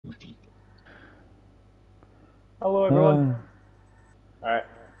Hello, everyone. Alright.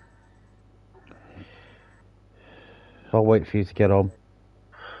 I'll wait for you to get on.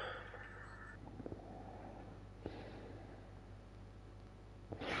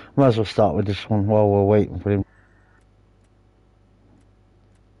 Might as well start with this one while we're waiting for him.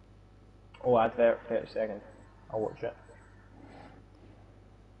 Oh, advert, 30 seconds. I'll watch it.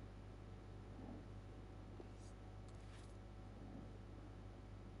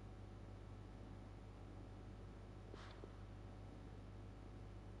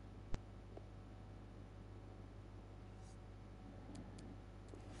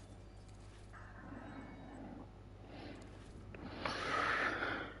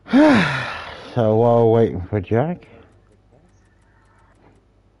 So while we're waiting for Jack.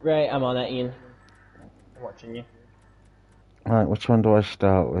 Right, I'm on it, Ian. I'm watching you. Right, which one do I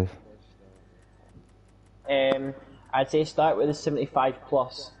start with? I'd say start with the 75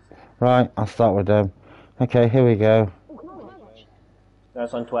 plus. Right, I'll start with them. Okay, here we go.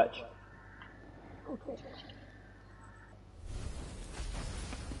 That's on Twitch.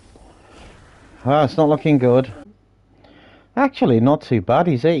 Well, it's not looking good. Actually, not too bad.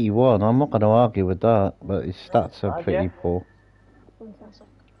 He's 81. I'm not going to argue with that, but his stats are pretty poor.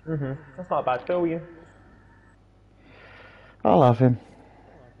 That's not a bad fill, you. I'll have him.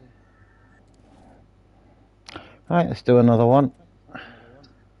 Right, let's do another one.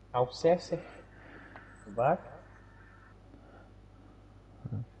 How sassy. Go back.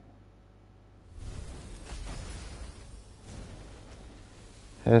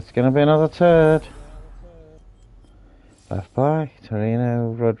 It's going to be another turd. Left back,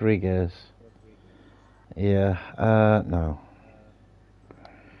 Torino Rodriguez. Yeah, no.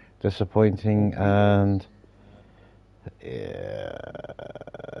 Disappointing and... Yeah...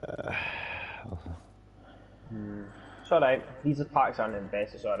 It's alright. These packs aren't the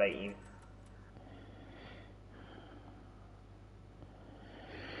best, it's alright, Ian.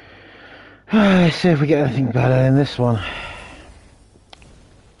 Let's see if we get anything better in this one.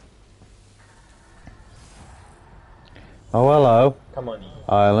 Oh, hello. Come on, Ian.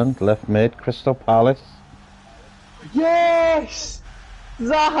 Ireland, left mid, Crystal Palace. Yes!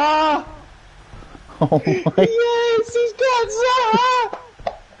 Zaha! Oh my... Yes, he's got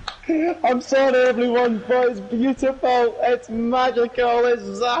Zaha! I'm sorry everyone, but it's beautiful, it's magical, it's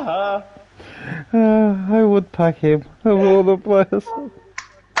Zaha! I would pack him of all the players.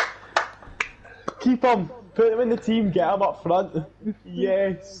 Keep him, put him in the team, get him up front.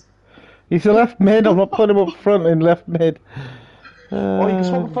 Yes! He's a left mid, I'm not putting him up front in left mid. Oh, you can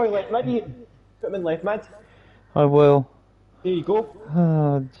swap him for left mid, Ian. Put him in left mid. I will. There you go.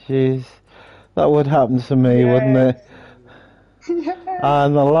 Oh, jeez. That would happen to me, wouldn't it? Yes.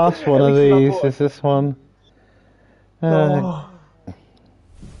 And the last one of these is this one. Oh.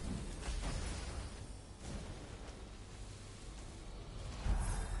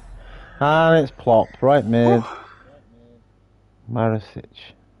 And it's plop, right mid.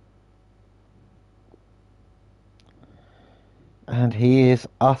 Marisic. And he is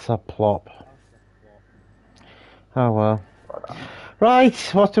utter plop. Oh well. Right,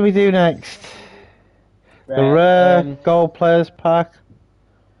 what do we do next? The rare gold players pack?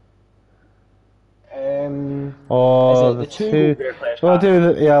 Or is it the two rare players we'll pack?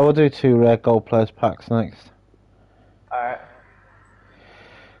 do the, yeah, we'll do 2 rare gold players packs next. Alright.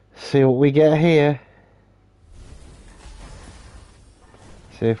 See what we get here.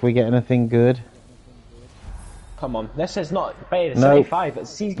 See if we get anything good. Come on, this is not bad, it's No. 75, it's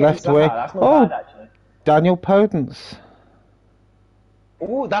C's getting Left wing. Zaha, that's not bad actually. Daniel Podence.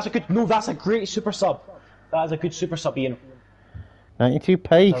 Oh, that's a good, no, that's a great super sub. That is a good super sub, Ian. 92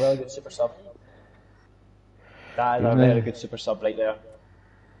 pace. A really good super sub. That is a very good super sub right there.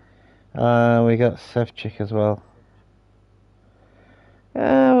 We got Sevchik as well.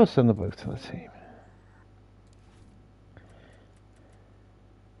 We'll send them both to the team.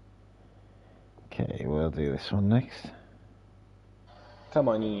 Okay, we'll do this one next. Come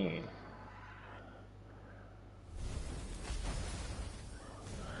on, Ian.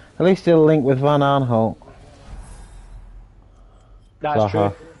 At least it'll link with Van Aanholt. That's Zaha.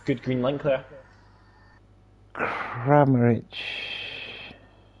 true. Good green link there. Kramaric.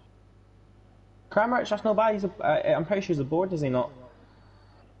 Kramaric, that's not bad. He's I'm pretty sure he's aboard, is he not?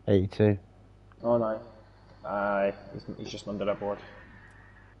 82. Oh no. Aye, he's just under a board.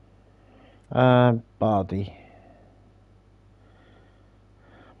 Bardi.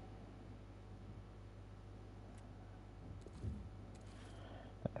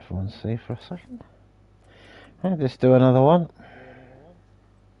 Everyone see for a second. I'll just do another one.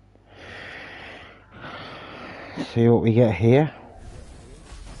 See what we get here.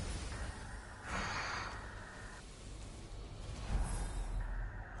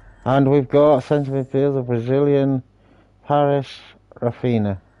 And we've got centre midfielder Brazilian Paris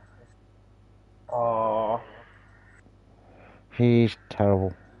Rafina. Oh, He's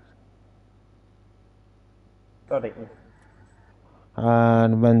terrible. sorry.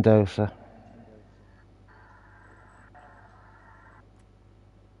 And Mendoza.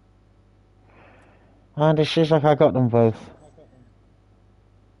 And it seems like I got them both.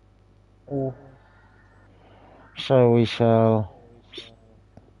 Oh, So we shall... just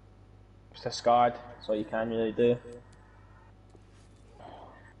discard. That's all you can really do.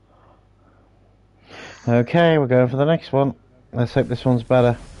 Okay, we're going for the next one. Let's hope this one's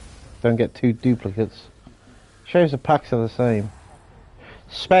better. Don't get two duplicates. Shows the packs are the same.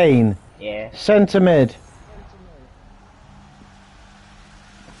 Spain. Yeah. Centre mid.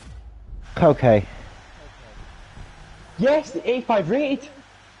 Okay. Yes, the 85 rated.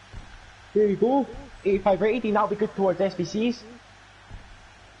 There you go. 85 rated, and that'll be good towards SBCs.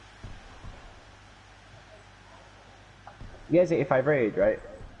 Yes, 85 rated, right?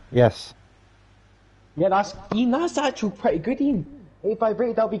 Yes. Yeah, that's actually pretty good, Ian. 85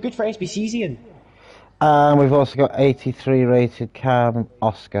 rated, that'll be good for SBCs, Ian. And we've also got 83 rated Cam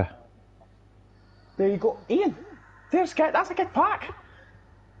Oscar. There you go, Ian. That's a good pack.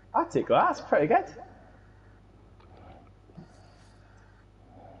 I'd take that. That's pretty good.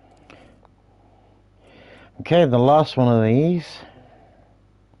 Okay, the last one of these.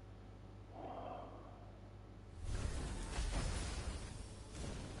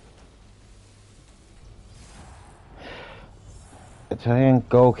 Italian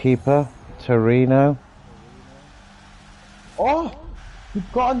goalkeeper, Torino. Oh,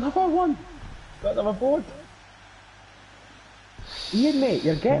 you've got another one. Got another board. Ian, mate,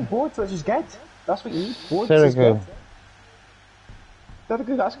 you're getting boards, which is good. That's what you need. Boards is good. Very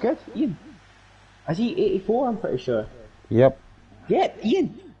good. That's good, Ian. Is he 84? I'm pretty sure. Yep. Yeah,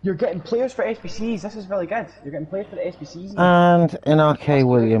 Ian, you're getting players for SBCs. This is really good. You're getting players for the SBCs. Ian. And NRK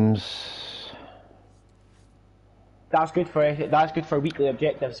Williams. That's good for weekly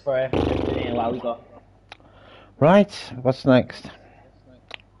objectives for La Liga. Right, what's next?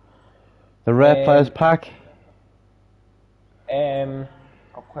 The rare players pack. I'll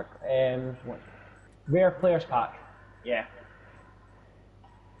click. What? Rare players pack. Yeah.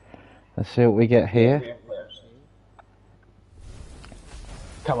 Let's see what we get here. Rare players.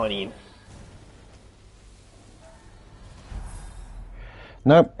 Come on, Ian.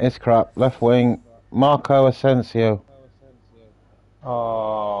 Nope, it's crap. Left wing, Marco Asensio.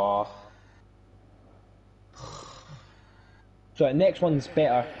 Oh. So the next one's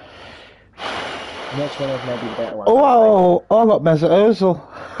better. Next one is maybe the better one. Oh, I got Mesut Ozil.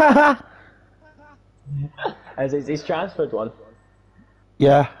 Is his transferred one?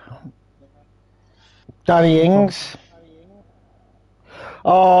 Yeah. Danny Ings.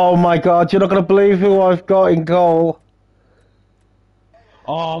 Oh my god, you're not going to believe who I've got in goal.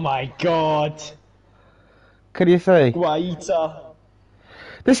 Oh my god. Can you see? Guaita.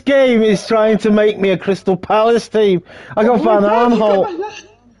 This game is trying to make me a Crystal Palace team. I got Van Aanholt.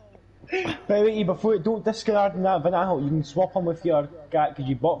 Wait, before don't discard that Van Aanholt. You can swap him with your guy because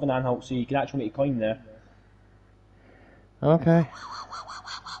you bought Van Aanholt, so you can actually make a coin there. Okay.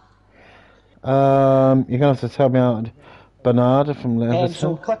 You're gonna have to tell me out Bernard from Liverpool.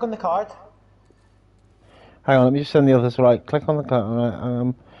 So click on the card. Hang on, let me just send the others. Right, click on the card.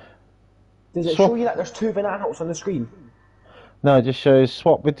 Right, Does it show you that there's two Van Aanholts on the screen? No, it just shows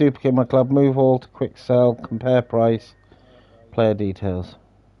swap with duplicate in my club, move all to quick sell, compare price, player details.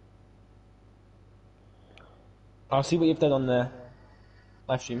 I'll see what you've done on the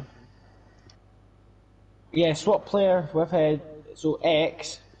live stream. Yeah, swap player with so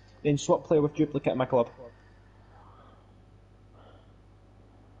X, then swap player with duplicate in my club.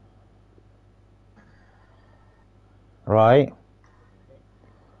 Right.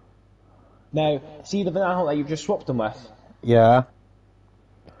 Now, see the Van Aanholt that you've just swapped them with? Yeah.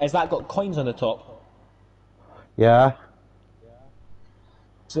 Has that got coins on the top? Yeah.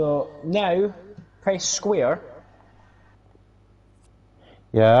 So now, press square.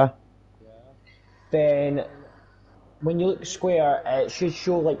 Yeah. Then, when you look square, it should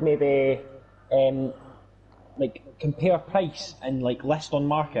show like maybe, like compare price and like list on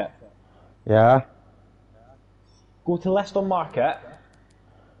market. Yeah. Go to list on market.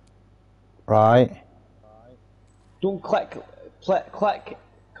 Right. Don't click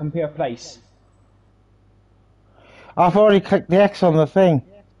compare price. I've already clicked the X on the thing.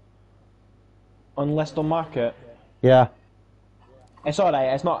 On list on market. Yeah. It's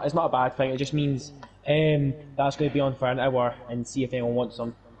alright, it's not a bad thing, it just means that's going to be on for an hour and see if anyone wants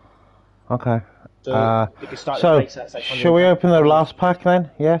them. Okay. So we could start the So, price at 600. shall we open the last pack then?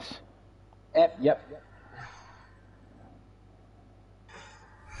 Yes? Yep.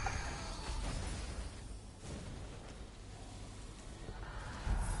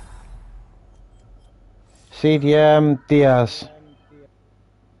 CDM Diaz.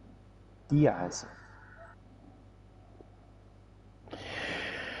 Diaz.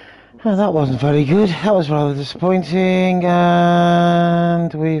 Oh, that wasn't very good. That was rather disappointing.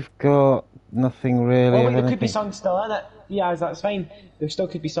 And we've got nothing really Oh of wait, there could be anything. something still in it. Diaz, that's fine. There still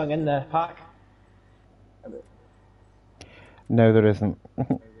could be something in the pack. No, there isn't.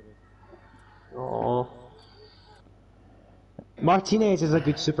 Oh. Martinez is a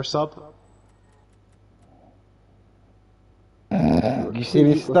good super sub. You see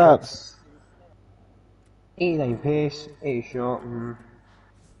these stats? 89 pace, 80 shot.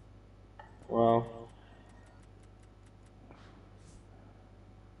 Wow.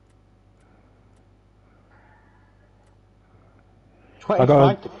 I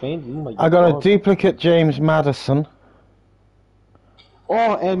got 25 defending. Oh my I got a God. duplicate James Maddison.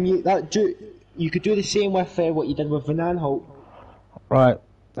 Oh, you could do the same with what you did with Van Aanholt. Right.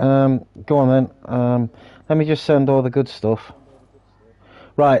 Go on then. Let me just send all the good stuff.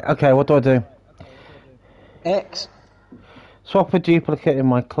 Right. Okay. What do I do? X, Swap a duplicate in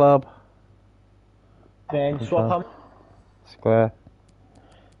my club. then swap him. Square.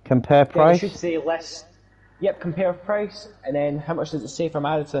 Compare Then it price. should say list. Yep, compare price, and then how much does it say for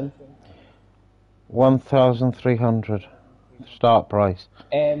Madison? 1,300. Start price.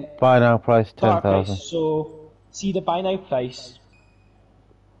 Buy now price Start 10,000. price. So see the buy now price.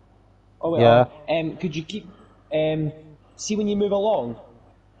 Oh wait, Yeah. could you keep see when you move along?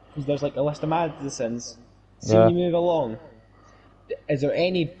 Because there's like a list of Madisons. See Yeah. when you move along. Is there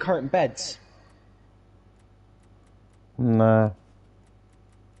any current bids? No.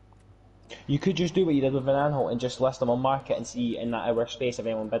 You could just do what you did with Van Aanholt and just list them on market and see in that hour space if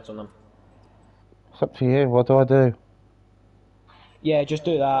anyone bids on them. It's up to you. What do I do? Yeah, just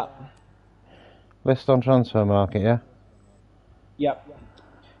do that. List on transfer market, yeah? Yep.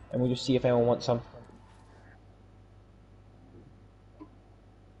 And we'll just see if anyone wants some.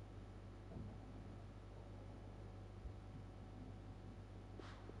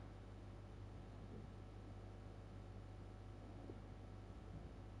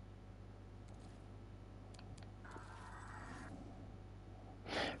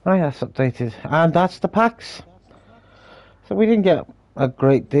 Right, that's updated. And that's the packs. So we didn't get a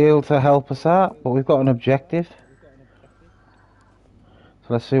great deal to help us out, but we've got an objective. So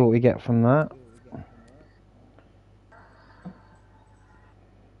let's see what we get from that.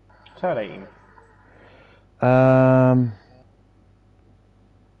 Alright.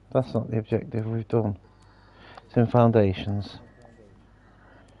 That's not the objective we've done. It's in foundations.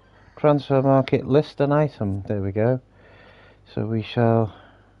 Transfer market, list an item. There we go. So we shall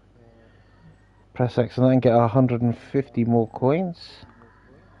press X on that and get 150 more coins.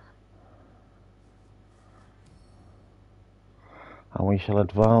 And we shall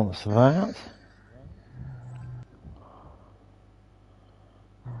advance that.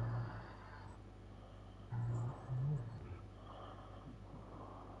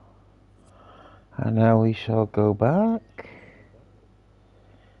 And now we shall go back.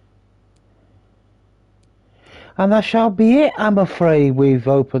 And that shall be it. I'm afraid we've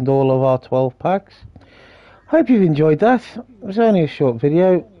opened all of our 12 packs. Hope you've enjoyed that. It was only a short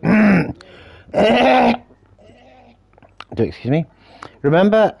video. Do excuse me.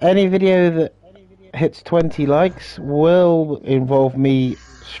 Remember, any video that hits 20 likes will involve me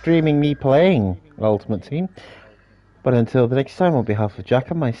streaming me playing Ultimate Team. But until the next time, on behalf of Jack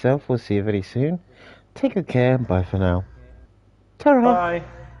and myself, we'll see you very soon. Take good care and bye for now. Ta-ra! Bye.